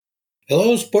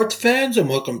Hello, sports fans, and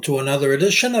welcome to another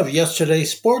edition of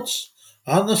Yesterday's Sports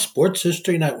on the Sports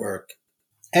History Network.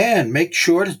 And make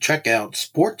sure to check out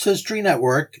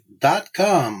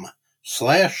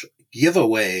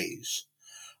sportshistorynetwork.com/giveaways.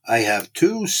 I have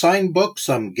two signed books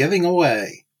I'm giving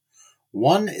away.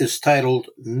 One is titled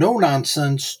No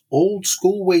Nonsense Old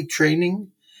School Weight Training,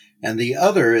 and the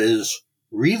other is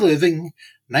Reliving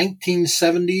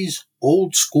 1970s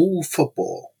Old School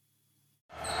Football.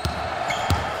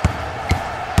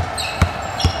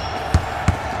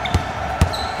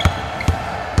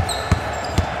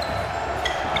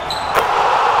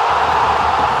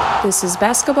 This is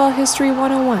Basketball History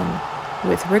 101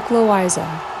 with Rick Loiza.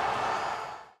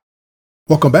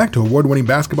 Welcome back to Award-winning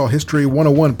Basketball History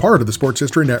 101, part of the Sports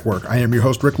History Network. I am your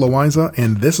host, Rick Loiza,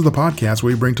 and this is the podcast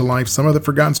where we bring to life some of the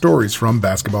forgotten stories from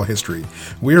basketball history.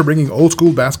 We are bringing old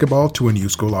school basketball to a new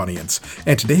school audience.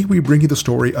 And today we bring you the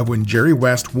story of when Jerry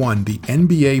West won the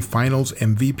NBA Finals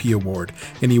MVP Award.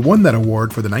 And he won that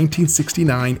award for the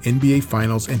 1969 NBA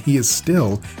Finals, and he is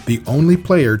still the only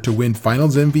player to win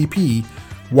Finals MVP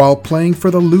while playing for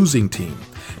the losing team.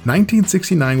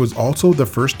 1969 was also the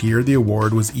first year the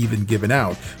award was even given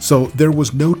out, so there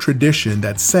was no tradition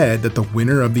that said that the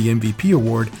winner of the MVP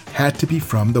award had to be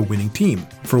from the winning team.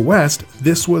 For West,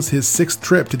 this was his sixth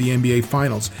trip to the NBA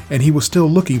Finals, and he was still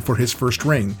looking for his first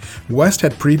ring. West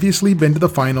had previously been to the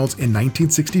Finals in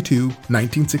 1962,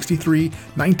 1963,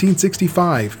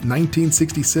 1965,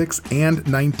 1966, and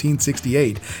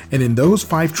 1968, and in those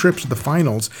 5 trips to the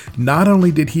Finals, not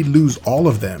only did he lose all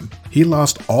of them, he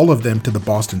lost all of them to the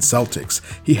Boston Celtics.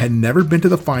 He had never been to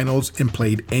the Finals and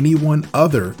played anyone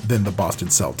other than the Boston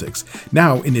Celtics.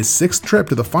 Now, in his 6th trip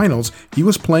to the Finals, he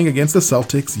was playing against the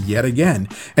Celtics yet again.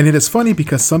 And it is funny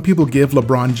because some people give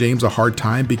LeBron James a hard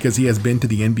time because he has been to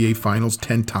the NBA Finals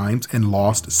 10 times and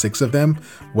lost 6 of them.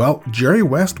 Well, Jerry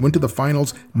West went to the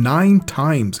Finals 9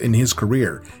 times in his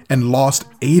career and lost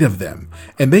 8 of them.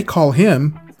 And they call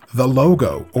him the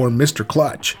Logo, or Mr.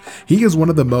 Clutch. He is one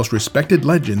of the most respected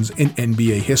legends in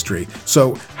NBA history.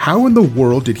 So how in the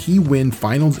world did he win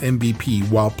Finals MVP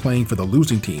while playing for the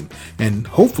losing team? And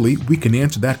hopefully we can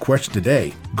answer that question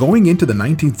today. Going into the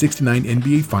 1969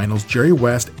 NBA Finals, Jerry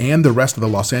West and the rest of the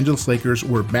Los Angeles Lakers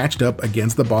were matched up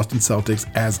against the Boston Celtics,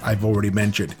 as I've already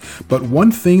mentioned. But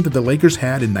one thing that the Lakers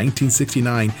had in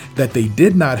 1969 that they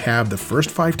did not have the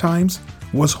first 5 times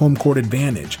was home court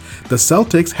advantage. The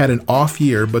Celtics had an off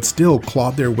year but still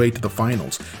clawed their way to the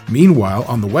finals. Meanwhile,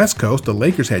 on the West Coast, the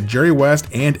Lakers had Jerry West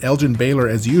and Elgin Baylor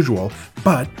as usual,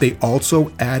 but they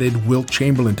also added Wilt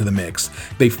Chamberlain to the mix.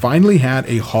 They finally had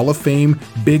a Hall of Fame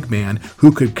big man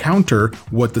who could counter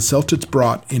what the Celtics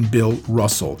brought in Bill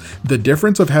Russell. The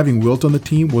difference of having Wilt on the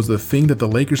team was the thing that the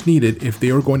Lakers needed if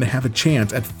they were going to have a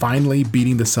chance at finally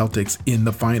beating the Celtics in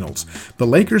the finals. The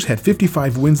Lakers had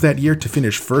 55 wins that year to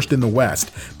finish first in the West.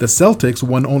 The Celtics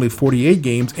won only 48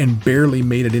 games and barely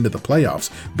made it into the playoffs,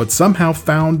 but somehow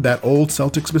found that old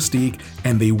Celtics mystique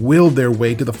and they willed their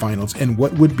way to the finals in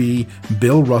what would be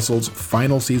Bill Russell's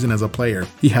final season as a player.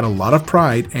 He had a lot of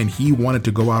pride and he wanted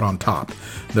to go out on top.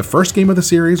 The first game of the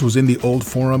series was in the Old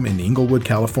Forum in Inglewood,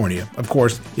 California. Of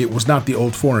course, it was not the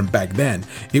Old Forum back then.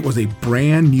 It was a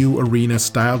brand new arena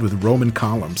styled with Roman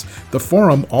columns. The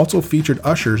Forum also featured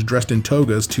ushers dressed in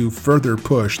togas to further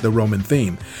push the Roman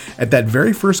theme. At that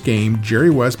very first game, Jerry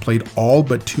West played all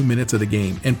but 2 minutes of the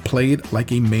game and played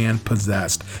like a man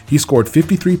possessed. He scored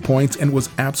 53 points and was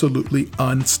absolutely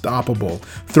unstoppable.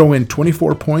 Throw in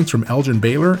 24 points from Elgin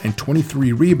Baylor and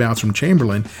 23 rebounds from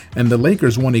Chamberlain, and the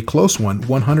Lakers won a close one,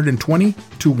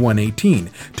 120-118,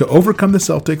 to overcome the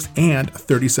Celtics, and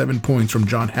 37 points from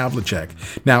John Havlicek.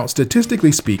 Now,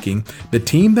 statistically speaking, the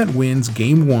team that wins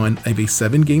Game 1 of a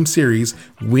 7-game series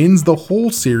wins the whole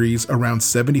series around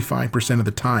 75% of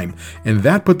the time, and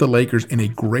that put the Lakers in a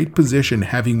great position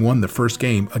having won the first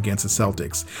game against the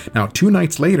Celtics. Now, 2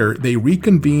 nights later, they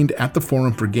reconvened at the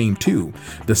Forum for Game 2.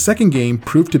 The second game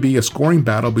proved to be a scoring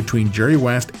battle between Jerry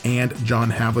West and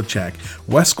John Havlicek.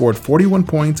 West scored 41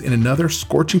 points in another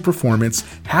scorching performance.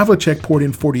 Havlicek poured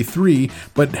in 43,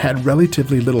 but had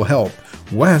relatively little help.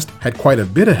 West had quite a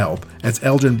bit of help, as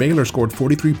Elgin Baylor scored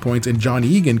 43 points and John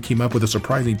Egan came up with a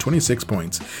surprising 26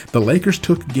 points. The Lakers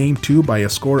took Game 2 by a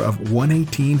score of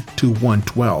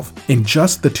 118-112. In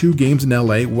just the 2 games in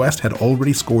LA, West had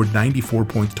already scored 94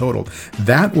 points total.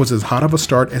 That was as hot of a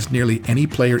start as nearly any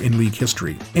player in league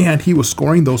history, and he was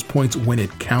scoring those points when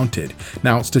it counted.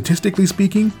 Now, statistically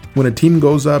speaking, when a team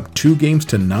goes up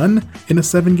 2-0 in a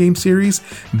 7-game series,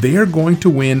 they are going to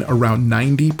win around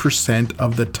 90%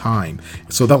 of the time.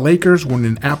 So the Lakers were in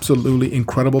an absolutely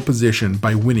incredible position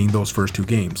by winning those first 2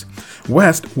 games.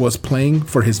 West was playing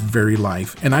for his very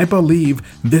life, and I believe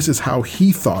this is how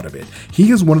he thought of it.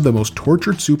 He is one of the most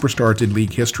tortured superstars in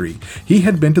league history. He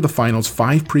had been to the finals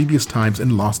 5 previous times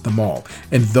and lost them all,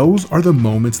 and those are the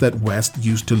moments that West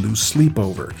used to lose sleep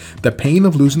over. The pain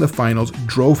of losing the finals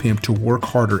drove him to work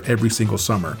harder every single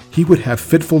summer. He would have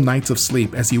fitful nights of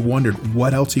sleep as he wondered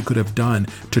what else he could have done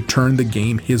to turn the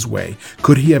game his way.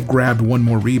 Could he have grabbed one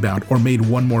more rebound, or made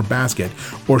one more basket,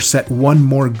 or set one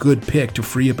more good pick to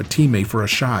free up a teammate for a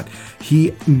shot?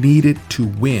 He needed to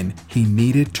win. He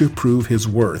needed to prove his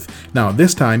worth. Now,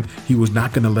 this time, he was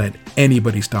not going to let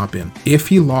anybody stop him. If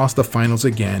he lost the finals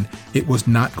again, it was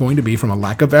not going to be from a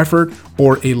lack of effort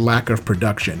or a lack of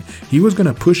production. He was going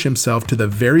to push himself to the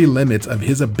very limits of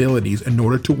his abilities in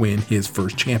order to win his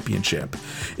first championship.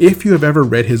 If you have ever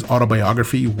read his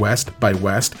autobiography, West by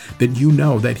West, then you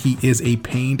know that he is a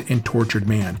pained and tortured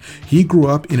man. He grew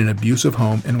up in an abusive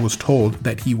home and was told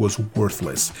that he was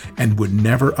worthless and would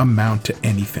never amount to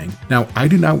anything. Now, I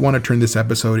do not want to turn this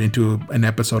episode into an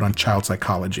episode on child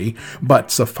psychology,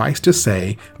 but suffice to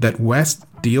say that West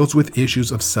deals with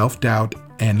issues of self-doubt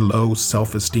and low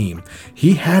self-esteem.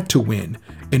 He had to win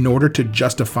in order to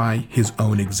justify his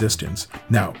own existence.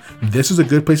 Now, this is a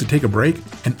good place to take a break,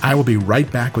 and I will be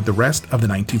right back with the rest of the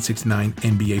 1969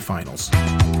 NBA Finals.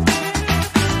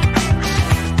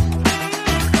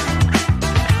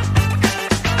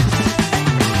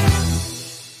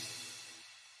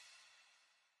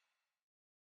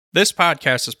 This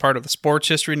podcast is part of the Sports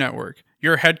History Network,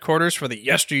 your headquarters for the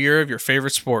yesteryear of your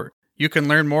favorite sport. You can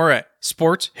learn more at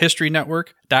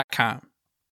sportshistorynetwork.com.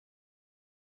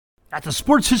 At the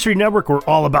Sports History Network, we're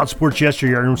all about sports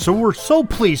yesteryear, and so we're so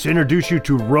pleased to introduce you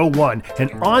to Row One, an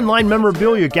online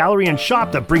memorabilia gallery and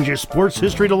shop that brings your sports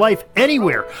history to life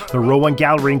anywhere. The Row One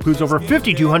gallery includes over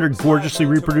 5,200 gorgeously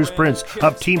reproduced prints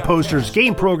of team posters,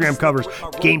 game program covers,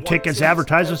 game tickets,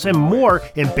 advertisements, and more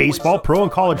in baseball, pro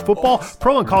and college football,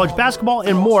 pro and college basketball,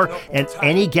 and more. And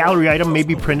any gallery item may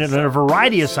be printed in a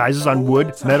variety of sizes on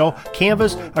wood, metal,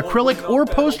 canvas, acrylic, or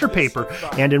poster paper.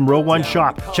 And in Row One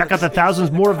shop, check out the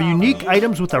thousands more of unique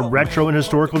items with the retro and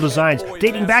historical designs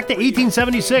dating back to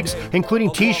 1876, including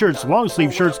t-shirts, long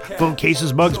sleeve shirts, phone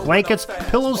cases, mugs, blankets,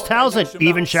 pillows, towels, and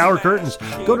even shower curtains.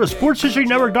 Go to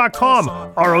sportshistorynetwork.com,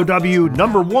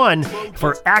 ROW1,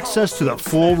 for access to the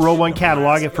full Row One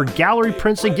catalog and for gallery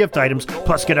prints and gift items,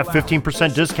 plus get a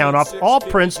 15% discount off all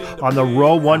prints on the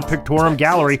Row One Pictorium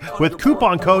Gallery with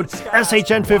coupon code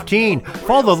SHN15.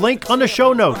 Follow the link on the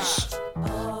show notes.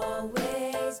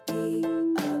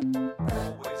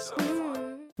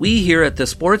 We here at the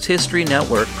Sports History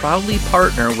Network proudly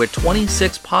partner with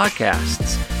 26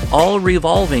 podcasts, all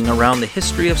revolving around the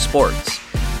history of sports.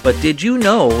 But did you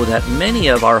know that many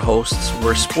of our hosts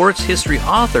were sports history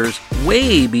authors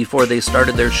way before they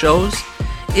started their shows?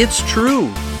 It's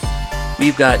true.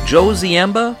 We've got Joe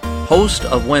Ziemba, host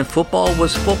of When Football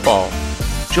Was Football,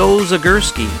 Joe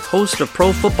Zagurski, host of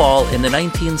Pro Football in the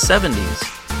 1970s,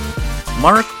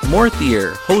 Mark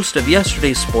Morthier, host of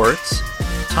Yesterday's Sports,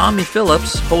 Tommy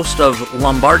Phillips, host of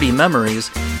Lombardi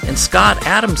Memories, and Scott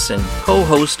Adamson,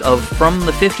 co-host of From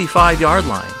the 55-Yard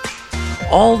Line.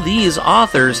 All these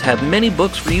authors have many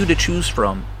books for you to choose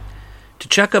from. To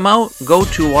check them out, go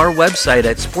to our website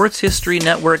at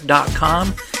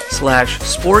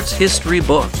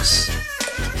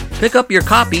sportshistorynetwork.com/sportshistorybooks. Pick up your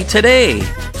copy today.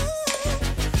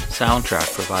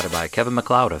 Soundtrack provided by Kevin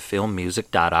MacLeod of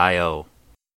filmmusic.io.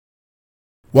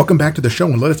 Welcome back to the show,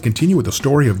 and let us continue with the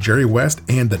story of Jerry West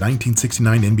and the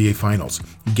 1969 NBA Finals.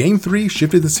 Game 3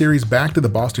 shifted the series back to the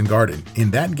Boston Garden.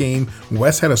 In that game,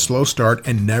 West had a slow start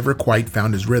and never quite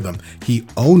found his rhythm. He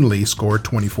only scored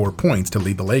 24 points to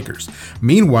lead the Lakers.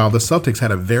 Meanwhile, the Celtics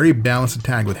had a very balanced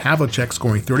attack, with Havlicek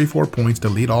scoring 34 points to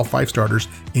lead all 5 starters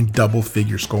in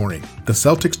double-figure scoring. The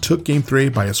Celtics took Game 3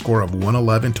 by a score of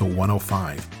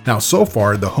 111-105. Now, so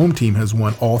far, the home team has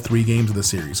won all 3 games of the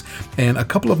series, and a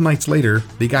couple of nights later,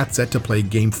 they got set to play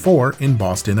Game 4 in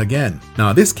Boston again.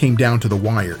 Now, this came down to the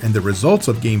wire, and the results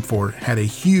of Game 4 had a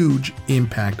huge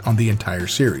impact on the entire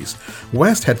series.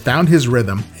 West had found his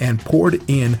rhythm and poured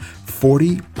in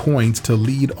 40 points to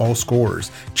lead all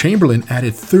scorers. Chamberlain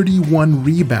added 31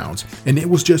 rebounds, and it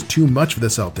was just too much for the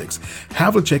Celtics.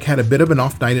 Havlicek had a bit of an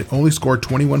off night and only scored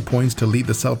 21 points to lead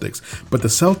the Celtics, but the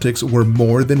Celtics were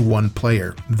more than one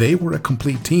player. They were a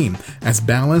complete team, as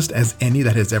balanced as any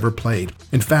that has ever played.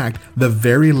 In fact, the very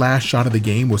very last shot of the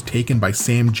game was taken by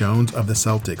Sam Jones of the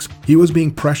Celtics. He was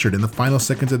being pressured in the final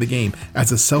seconds of the game as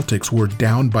the Celtics were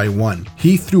down by 1.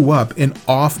 He threw up an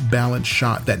off-balance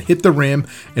shot that hit the rim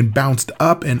and bounced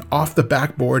up and off the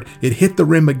backboard. It hit the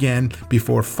rim again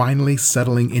before finally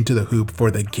settling into the hoop for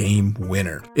the game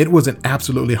winner. It was an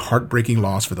absolutely heartbreaking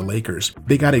loss for the Lakers.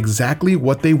 They got exactly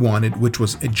what they wanted, which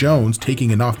was Jones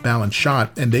taking an off-balance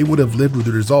shot, and they would have lived with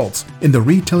the results. In the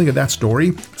retelling of that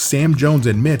story, Sam Jones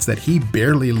admits that he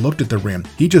barely looked at the rim.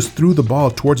 He just threw the ball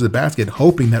towards the basket,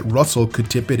 hoping that Russell could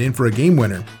tip it in for a game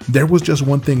winner. There was just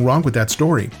one thing wrong with that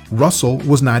story. Russell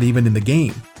was not even in the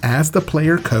game. As the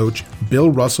player coach, Bill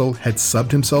Russell had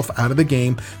subbed himself out of the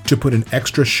game to put an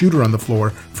extra shooter on the floor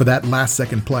for that last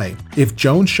second play. If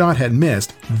Jones' shot had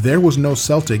missed, there was no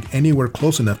Celtic anywhere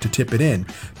close enough to tip it in.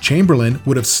 Chamberlain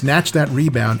would have snatched that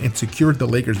rebound and secured the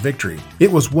Lakers' victory.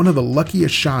 It was one of the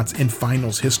luckiest shots in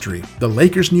finals history. The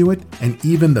Lakers knew it, and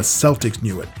even the Celtics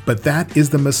knew it. But that is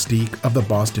the mystique of the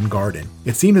Boston Garden.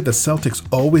 It seemed that the Celtics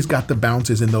always got the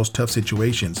bounces in those tough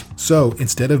situations. So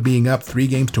instead of being up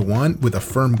 3-1 with a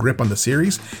firm grip on the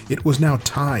series, it was now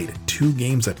tied 2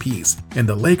 games apiece, and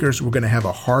the Lakers were going to have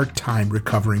a hard time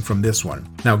recovering from this one.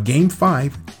 Now, Game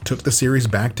 5 took the series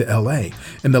back to LA,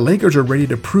 and the Lakers are ready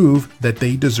to prove that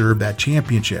they deserve that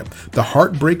championship. The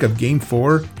heartbreak of Game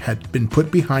 4 had been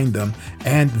put behind them,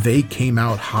 and they came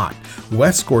out hot.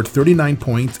 West scored 39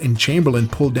 points, and Chamberlain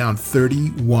pulled down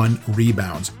 31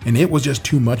 rebounds, and it was just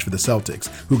too much for the Celtics,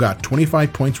 who got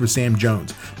 25 points for Sam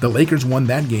Jones. The Lakers won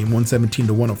that game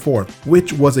 117-104,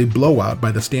 which was a blowout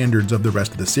by the standards of the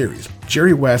rest of the series.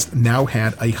 Jerry West now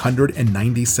had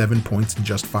 197 points in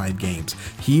just 5 games.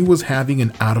 He was having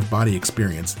an out-of-body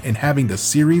experience and having the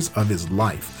series of his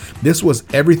life. This was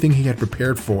everything he had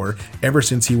prepared for ever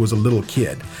since he was a little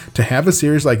kid. To have a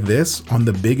series like this on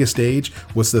the biggest stage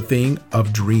was the thing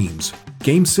of dreams.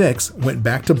 Game 6 went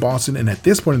back to Boston, and at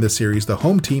this point in the series, the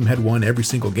home team had won every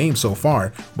single game so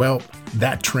far. Well,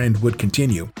 that trend would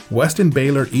continue. West and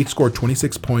Baylor each scored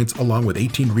 26 points along with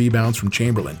 18 rebounds from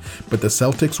Chamberlain, but the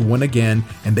Celtics won again,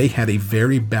 and they had a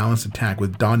very balanced attack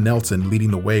with Don Nelson leading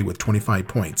the way with 25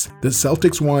 points. The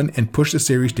Celtics won and pushed the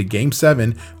series to Game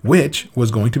 7, which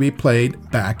was going to be played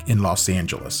back in Los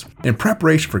Angeles. In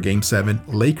preparation for Game 7,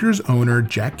 Lakers owner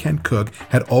Jack Kent Cooke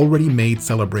had already made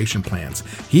celebration plans.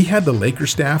 He had the Lakers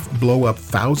staff blow up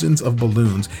thousands of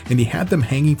balloons, and he had them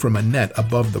hanging from a net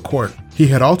above the court. He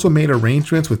had also made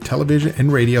arrangements with television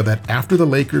and radio that after the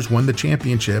Lakers won the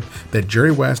championship, that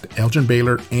Jerry West, Elgin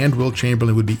Baylor, and Wilt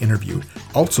Chamberlain would be interviewed.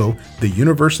 Also, the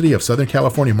University of Southern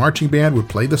California Marching Band would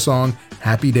play the song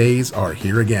 "Happy Days Are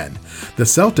Here Again." The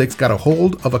Celtics got a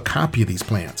hold of a copy of these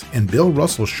plans, and Bill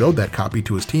Russell showed that copy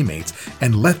to his teammates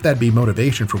and let that be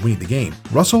motivation for winning the game.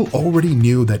 Russell already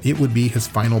knew that it would be his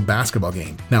final basketball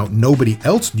game. Now, nobody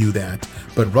else knew that,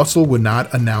 but Russell would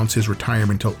not announce his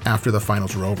retirement until after the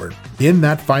finals were over. In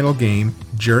that final game,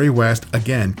 Jerry West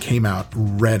again came out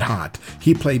red hot.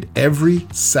 He played every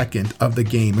second of the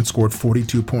game and scored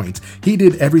 42 points. He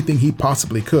did everything he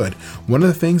possibly could. One of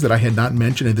the things that I had not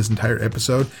mentioned in this entire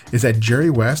episode is that Jerry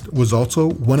West was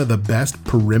also one of the best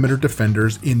perimeter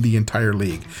defenders in the entire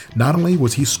league. Not only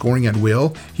was he scoring at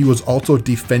will, he was also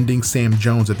defending Sam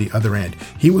Jones at the other end.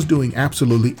 He was doing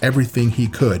absolutely everything he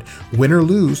could. Win or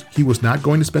lose, he was not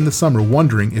going to spend the summer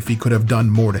wondering if he could have done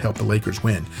more to help the Lakers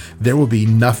win. There will be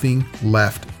nothing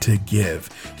left to give.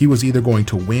 He was either going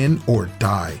to win or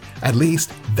die. At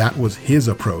least that was his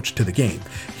approach to the game.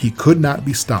 He could not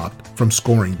be stopped from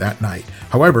scoring that night.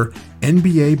 However,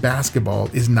 NBA basketball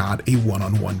is not a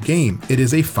one-on-one game. It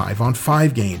is a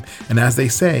 5-on-5 game. And as they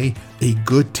say, a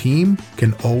good team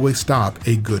can always stop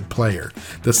a good player.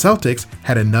 The Celtics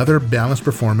had another balanced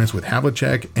performance with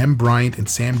Havlicek, M. Bryant, and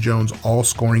Sam Jones all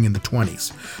scoring in the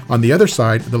 20s. On the other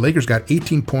side, the Lakers got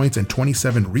 18 points and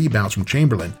 27 rebounds from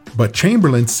Chamberlain. But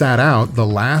Chamberlain sat out the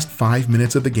last 5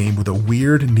 minutes of the game with a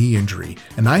weird knee injury.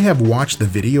 And I have watched the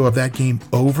video of that game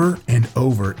over and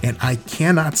over, and I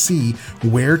cannot see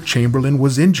where Chamberlain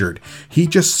was injured. He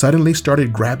just suddenly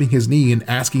started grabbing his knee and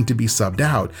asking to be subbed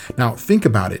out. Now think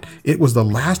about it. It was the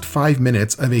last 5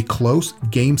 minutes of a close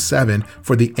Game 7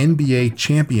 for the NBA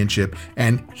championship,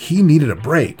 and he needed a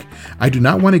break. I do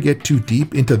not want to get too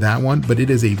deep into that one, but it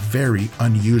is a very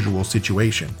unusual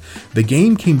situation. The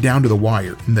game came down to the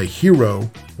wire, and the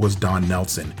hero was Don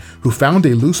Nelson, who found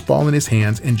a loose ball in his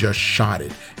hands and just shot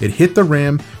it. It hit the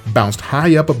rim, bounced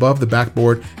high up above the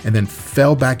backboard, and then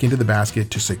fell back into the basket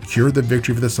to secure the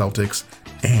victory for the Celtics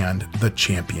and the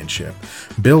championship.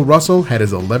 Bill Russell had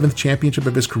his 11th championship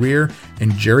of his career,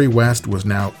 and Jerry West was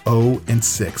now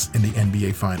 0-6 in the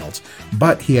NBA Finals.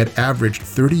 But he had averaged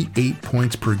 38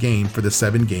 points per game for the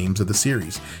 7 games of the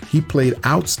series. He played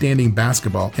outstanding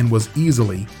basketball and was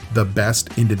easily the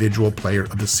best individual player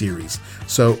of the series.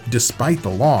 So, despite the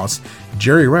loss,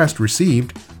 Jerry West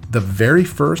received the very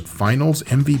first Finals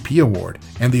MVP award,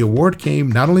 and the award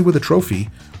came not only with a trophy,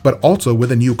 but also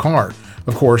with a new car.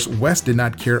 Of course, West did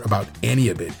not care about any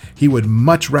of it. He would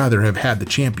much rather have had the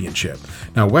championship.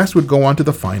 Now, West would go on to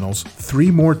the finals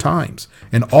 3 more times,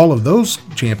 and all of those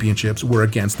championships were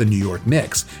against the New York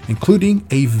Knicks, including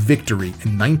a victory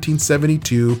in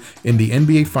 1972 in the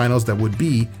NBA Finals that would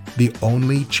be the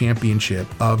only championship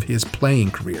of his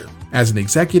playing career. As an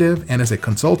executive and as a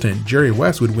consultant, Jerry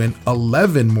West would win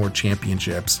 11 more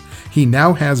championships. He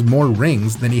now has more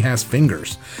rings than he has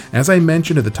fingers. As I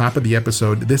mentioned at the top of the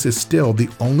episode, this is still the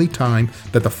only time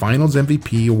that the Finals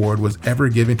MVP award was ever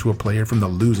given to a player from the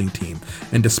losing team.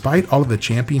 And despite all of the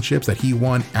championships that he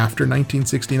won after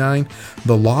 1969,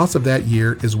 the loss of that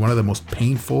year is one of the most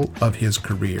painful of his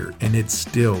career, and it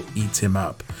still eats him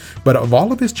up. But of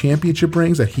all of his championship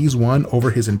rings that he's won over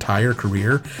his entire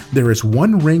career, there is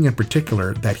one ring in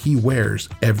particular that he wears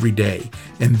every day,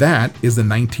 and that is the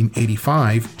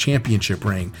 1985 championship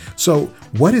ring. So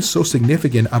what is so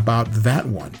significant about that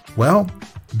one? Well,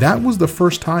 that was the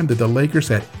first time that the Lakers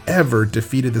had ever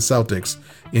defeated the Celtics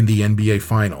in the NBA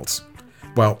Finals.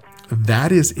 Well,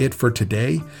 that is it for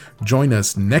today. Join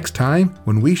us next time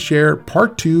when we share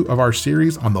part 2 of our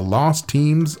series on the lost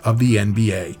teams of the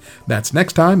NBA. That's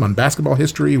next time on Basketball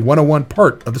History 101,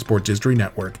 part of the Sports History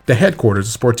Network, the headquarters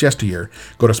of Sports Yesteryear.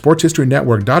 Go to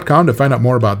sportshistorynetwork.com to find out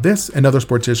more about this and other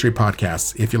sports history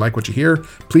podcasts. If you like what you hear,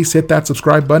 please hit that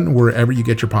subscribe button wherever you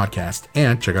get your podcasts,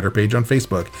 and check out our page on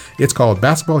Facebook. It's called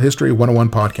Basketball History 101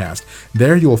 Podcast.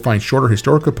 There you will find shorter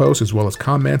historical posts as well as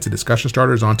comments and discussion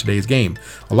starters on today's game.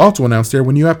 I'll also announce there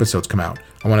when new episodes come out.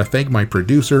 I want to thank my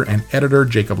producer and editor,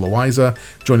 Jacob Loaiza.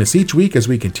 Join us each week as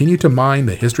we continue to mine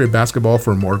the history of basketball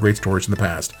for more great stories in the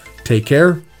past. Take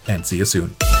care, and see you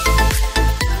soon.